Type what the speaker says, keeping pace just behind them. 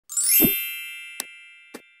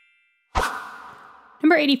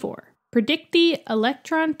Number 84. Predict the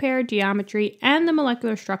electron pair geometry and the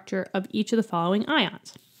molecular structure of each of the following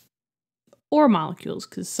ions. Or molecules,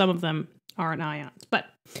 because some of them aren't ions, but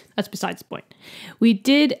that's besides the point. We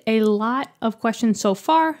did a lot of questions so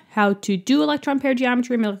far, how to do electron pair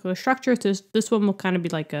geometry and molecular structure. So this one will kind of be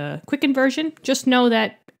like a quickened version. Just know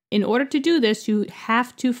that in order to do this, you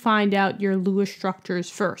have to find out your Lewis structures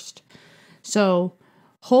first. So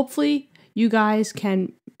hopefully you guys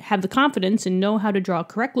can have the confidence and know how to draw a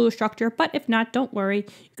correct Lewis structure, but if not, don't worry.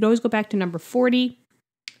 You could always go back to number 40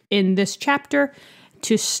 in this chapter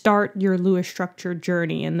to start your Lewis structure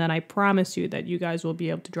journey, and then I promise you that you guys will be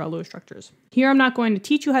able to draw Lewis structures. Here I'm not going to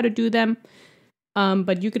teach you how to do them,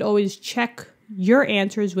 but you could always check your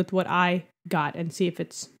answers with what I got and see if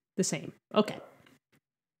it's the same. Okay,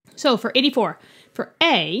 so for 84, for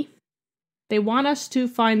A, they want us to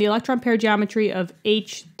find the electron pair geometry of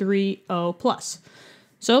H3O+.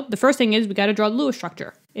 So the first thing is we got to draw the Lewis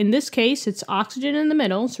structure. In this case, it's oxygen in the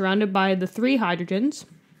middle, surrounded by the 3 hydrogens.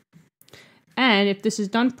 And if this is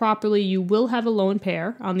done properly, you will have a lone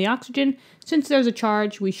pair on the oxygen. Since there's a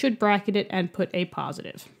charge, we should bracket it and put a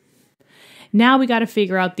positive. Now we got to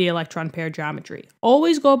figure out the electron pair geometry.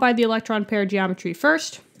 Always go by the electron pair geometry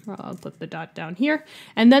first. I'll put the dot down here.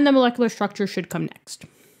 And then the molecular structure should come next.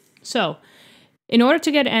 So in order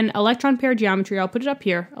to get an electron pair geometry, I'll put it up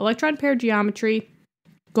here. Electron pair geometry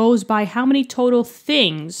goes by how many total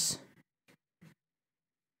things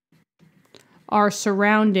are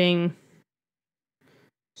surrounding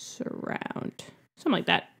something like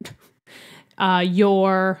that,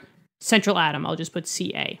 your central atom. I'll just put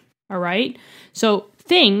Ca, all right? So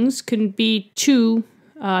things can be 2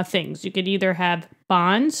 things. You could either have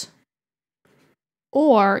bonds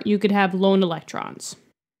or you could have lone electrons.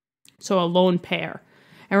 So a lone pair.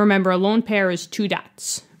 And remember, a lone pair is 2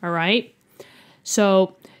 dots, all right?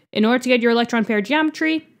 So in order to get your electron pair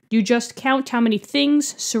geometry, you just count how many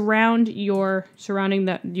things surrounding your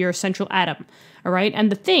central atom, all right?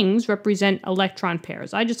 And the things represent electron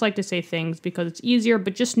pairs. I just like to say things because it's easier,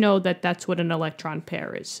 but just know that that's what an electron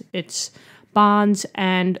pair is. It's bonds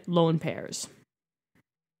and lone pairs.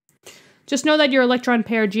 Just know that your electron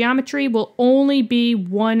pair geometry will only be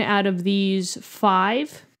 1 out of these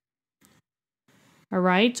 5. All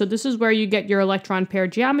right, so this is where you get your electron pair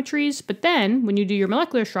geometries, but then when you do your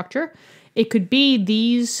molecular structure, it could be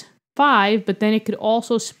these 5, but then it could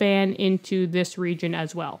also span into this region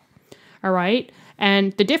as well. All right,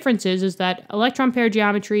 and the difference is that electron pair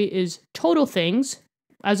geometry is total things,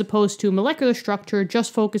 as opposed to molecular structure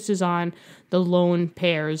just focuses on the lone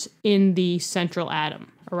pairs in the central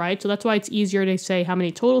atom. All right, so that's why it's easier to say how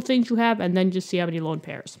many total things you have and then just see how many lone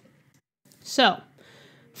pairs. So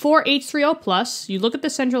for H3O+, you look at the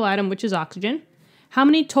central atom, which is oxygen. How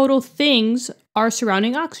many total things are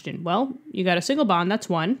surrounding oxygen? Well, you got a single bond, that's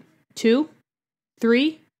 1, 2,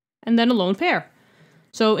 3, and then a lone pair.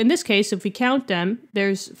 So in this case, if we count them,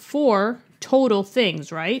 there's 4 total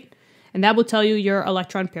things, right? And that will tell you your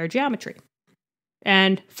electron pair geometry.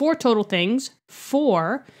 And 4 total things,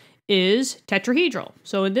 4 is tetrahedral.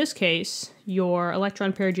 So in this case, your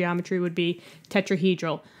electron pair geometry would be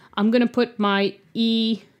tetrahedral. I'm going to put my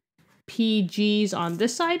EPGs on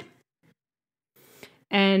this side.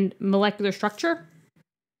 And molecular structure,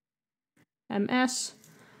 MS,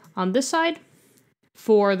 on this side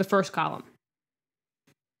for the first column.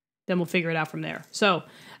 Then we'll figure it out from there. So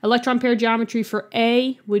electron pair geometry for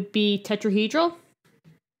A would be tetrahedral.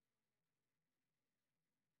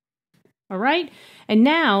 All right, and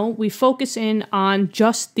now we focus in on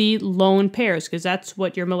just the lone pairs because that's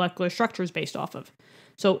what your molecular structure is based off of.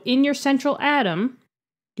 So in your central atom,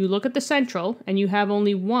 you look at the central and you have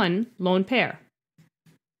only 1 lone pair.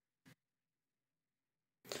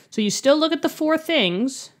 So you still look at the 4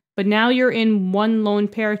 things, but now you're in 1 lone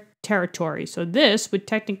pair territory. So this would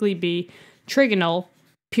technically be trigonal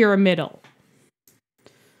pyramidal.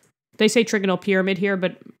 They say trigonal pyramid here,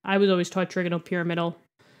 but I was always taught trigonal pyramidal.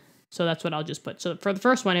 So that's what I'll just put. So for the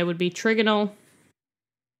first one, it would be trigonal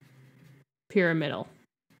pyramidal.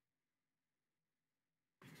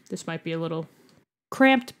 This might be a little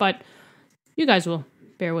cramped, but you guys will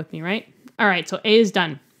bear with me, right? All right, so A is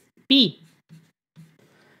done. B.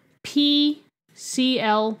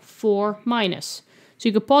 PCl4-. So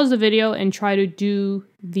you could pause the video and try to do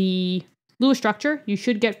the Lewis structure. You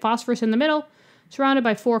should get phosphorus in the middle, surrounded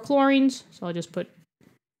by 4 chlorines. So I'll just put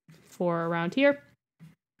 4 around here.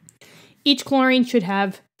 Each chlorine should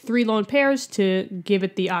have 3 lone pairs to give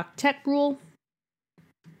it the octet rule.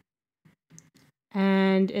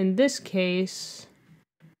 And in this case,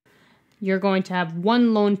 you're going to have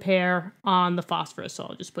 1 lone pair on the phosphorus. So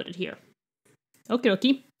I'll just put it here. Okie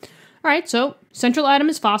dokie. All right, so central atom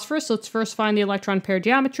is phosphorus. Let's first find the electron pair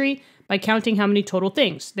geometry by counting how many total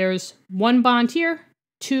things. There's 1 bond here,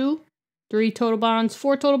 2, 3 total bonds,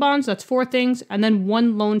 4 total bonds, that's 4 things, and then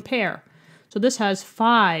 1 lone pair. So this has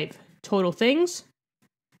 5 total things.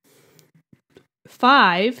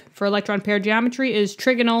 5 for electron pair geometry is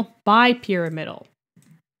trigonal bipyramidal.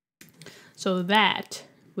 So that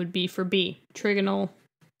would be for B, trigonal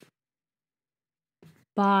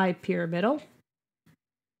bipyramidal.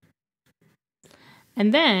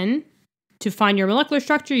 And then, to find your molecular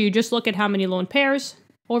structure, you just look at how many lone pairs.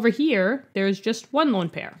 Over here, there's just 1 lone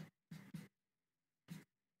pair.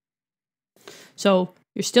 So,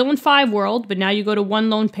 you're still in 5 world, but now you go to 1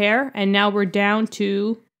 lone pair, and now we're down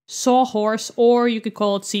to sawhorse, or you could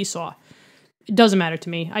call it seesaw. It doesn't matter to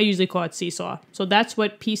me. I usually call it seesaw. So that's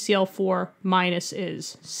what PCl4 minus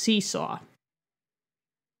is, seesaw,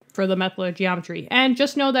 for the molecular geometry. And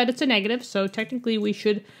just know that it's a negative, so technically we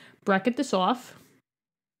should bracket this off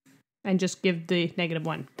and just give the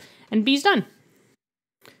 -1. And B's done.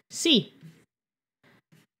 C,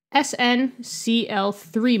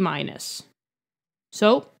 SnCl3 minus.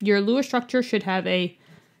 So your Lewis structure should have a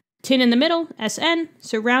tin in the middle, Sn,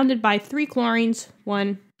 surrounded by 3 chlorines,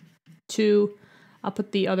 1, 2, I'll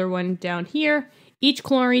put the other one down here. Each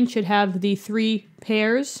chlorine should have the 3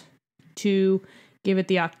 pairs to give it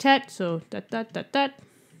the octet, so that.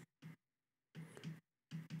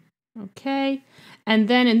 Okay, and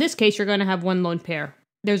then in this case, you're going to have 1 lone pair.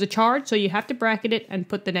 There's a charge, so you have to bracket it and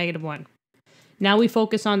put the -1. Now we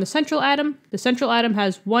focus on the central atom. The central atom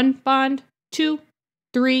has 1 bond, 2,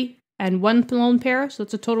 3, and 1 lone pair, so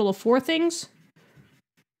it's a total of 4 things.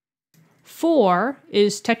 4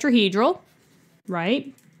 is tetrahedral,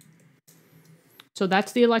 right? So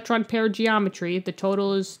that's the electron pair geometry. The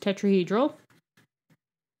total is tetrahedral.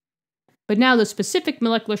 But now the specific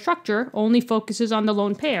molecular structure only focuses on the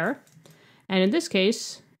lone pair. And in this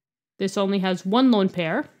case, this only has 1 lone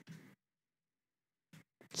pair.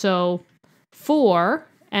 So 4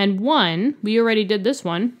 and 1, we already did this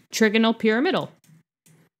one, trigonal pyramidal.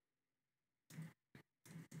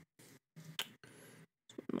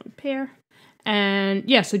 Lone pair. And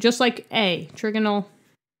yeah, so just like A, trigonal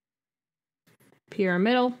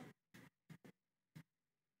pyramidal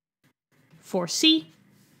for C.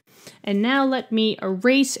 And now let me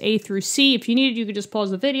erase A through C. If you needed, you could just pause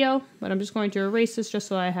the video, but I'm just going to erase this just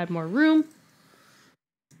so I had more room.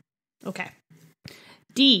 Okay.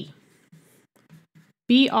 D,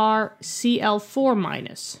 BrCl4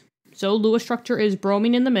 minus. So Lewis structure is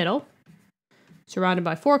bromine in the middle, surrounded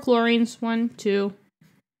by 4 chlorines, 1, 2,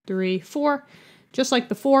 3, 4. Just like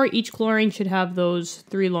before, each chlorine should have those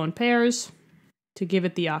 3 lone pairs to give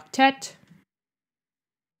it the octet.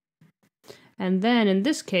 And then in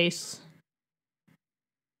this case,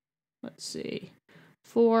 let's see,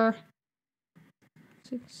 4,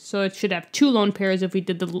 6. So it should have 2 lone pairs if we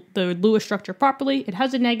did the Lewis structure properly. It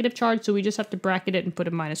has a negative charge, so we just have to bracket it and put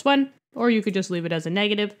a -1, or you could just leave it as a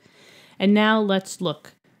negative. And now let's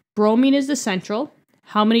look. Bromine is the central.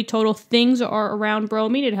 How many total things are around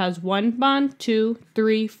bromine? It has 1 bond, 2,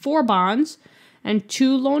 3, 4 bonds, and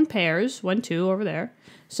 2 lone pairs, 1, 2 over there.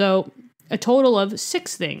 So a total of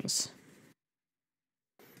 6 things.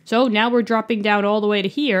 So now we're dropping down all the way to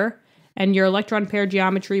here, and your electron pair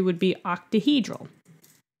geometry would be octahedral.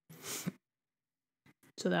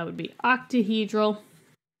 So that would be octahedral.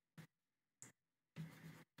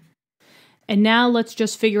 And now let's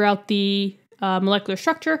just figure out the molecular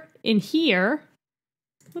structure. In here,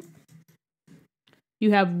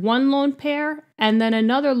 you have 1 lone pair and then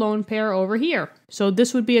another lone pair over here. So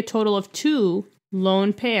this would be a total of 2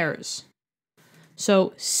 lone pairs.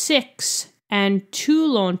 So 6 and 2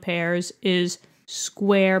 lone pairs is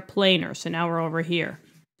square planar. So now we're over here.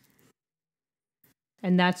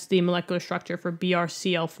 And that's the molecular structure for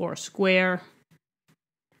BrCl4, square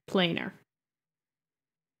planar.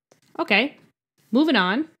 Okay, moving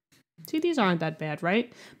on. See, these aren't that bad,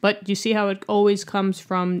 right? But you see how it always comes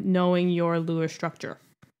from knowing your Lewis structure.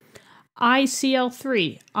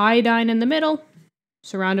 ICl3, iodine in the middle,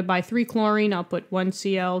 surrounded by 3 chlorine. I'll put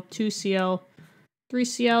 1Cl, 2Cl,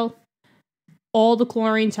 3Cl. All the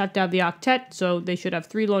chlorines have to have the octet, so they should have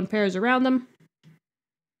 3 lone pairs around them.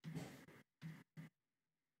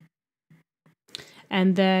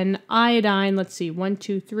 And then iodine, let's see, 1,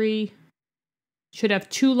 2, 3, should have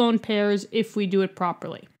 2 lone pairs if we do it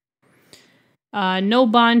properly. No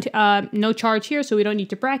bond, no charge here, so we don't need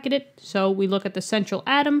to bracket it. So we look at the central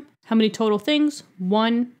atom. How many total things?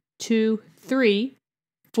 1, 2, 3,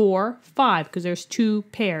 4, 5, because there's 2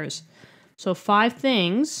 pairs. So 5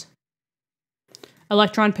 things.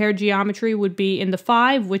 Electron pair geometry would be in the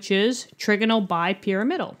 5, which is trigonal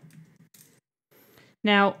bipyramidal.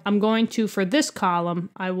 Now, I'm going to, for this column,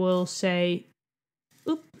 I will say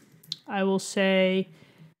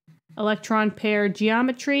electron pair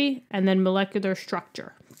geometry and then molecular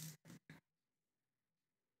structure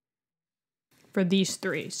for these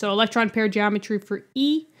three. So electron pair geometry for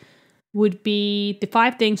E would be the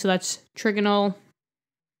 5 things. So that's trigonal,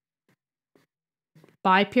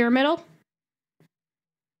 bipyramidal.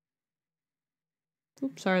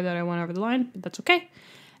 Oops, sorry that I went over the line, but that's okay.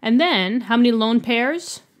 And then, how many lone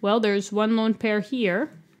pairs? Well, there's 1 lone pair here,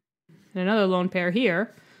 and another lone pair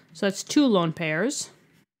here. So that's 2 lone pairs.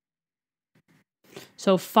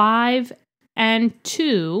 So 5 and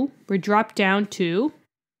 2, we drop down to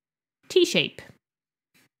T-shape.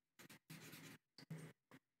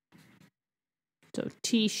 So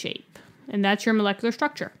T-shape. And that's your molecular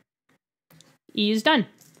structure. E is done.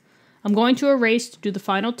 I'm going to erase to do the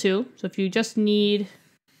final 2. So if you just need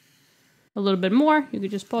a little bit more, you could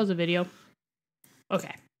just pause the video.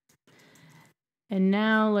 Okay. And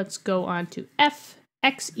now let's go on to F,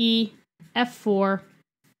 XE, F4.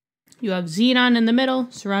 You have xenon in the middle,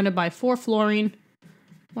 surrounded by 4 fluorine.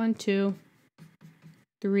 1, 2,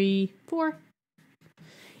 3, 4.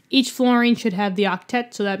 Each fluorine should have the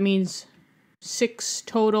octet, so that means 6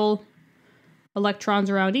 total electrons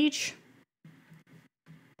around each.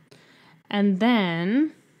 And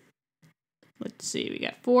then, let's see, we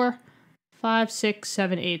got 4, 5, 6,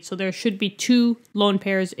 7, 8. So there should be 2 lone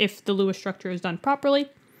pairs if the Lewis structure is done properly.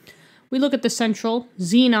 We look at the central.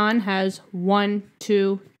 Xenon has 1,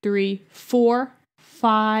 2, 3, 4,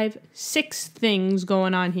 5, 6 things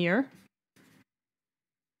going on here.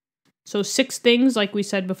 So 6 things, like we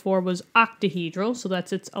said before, was octahedral. So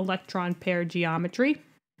that's its electron pair geometry.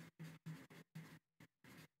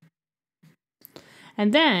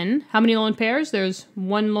 And then, how many lone pairs? There's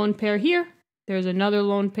 1 lone pair here. There's another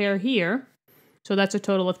lone pair here. So that's a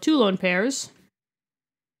total of 2 lone pairs.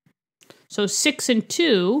 So 6 and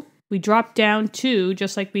 2, we drop down to,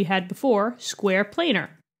 just like we had before, square planar.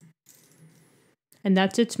 And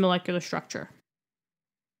that's its molecular structure.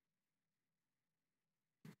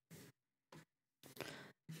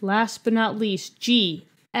 Last but not least, G,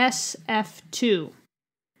 SF2.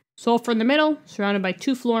 Sulfur in the middle, surrounded by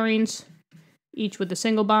 2 fluorines, each with a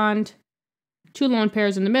single bond, 2 lone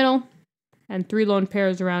pairs in the middle, and 3 lone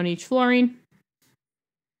pairs around each fluorine.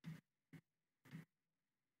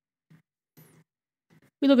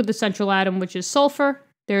 We look at the central atom, which is sulfur.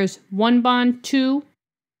 There's 1 bond, 2,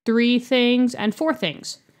 3 things, and 4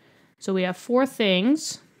 things. So we have 4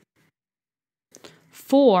 things.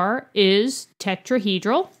 4 is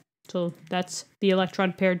tetrahedral, so that's the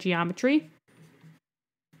electron pair geometry.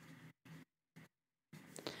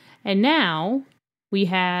 And now we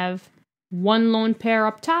have 1 lone pair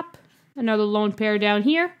up top, another lone pair down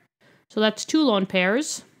here. So that's 2 lone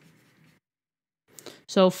pairs.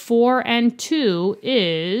 So 4 and 2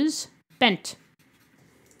 is bent.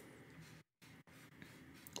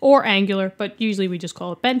 Or angular, but usually we just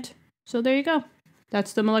call it bent. So there you go.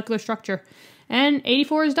 That's the molecular structure. And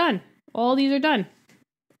 84 is done. All these are done.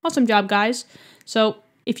 Awesome job, guys. So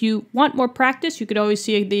if you want more practice, you could always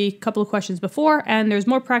see the couple of questions before, and there's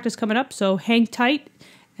more practice coming up, so hang tight,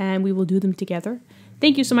 and we will do them together.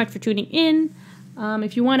 Thank you so much for tuning in.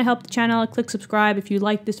 If you want to help the channel, click subscribe. If you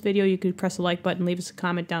like this video, you could press the like button, leave us a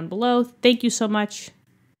comment down below. Thank you so much.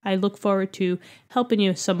 I look forward to helping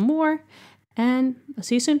you some more, and I'll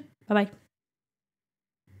see you soon. Bye-bye.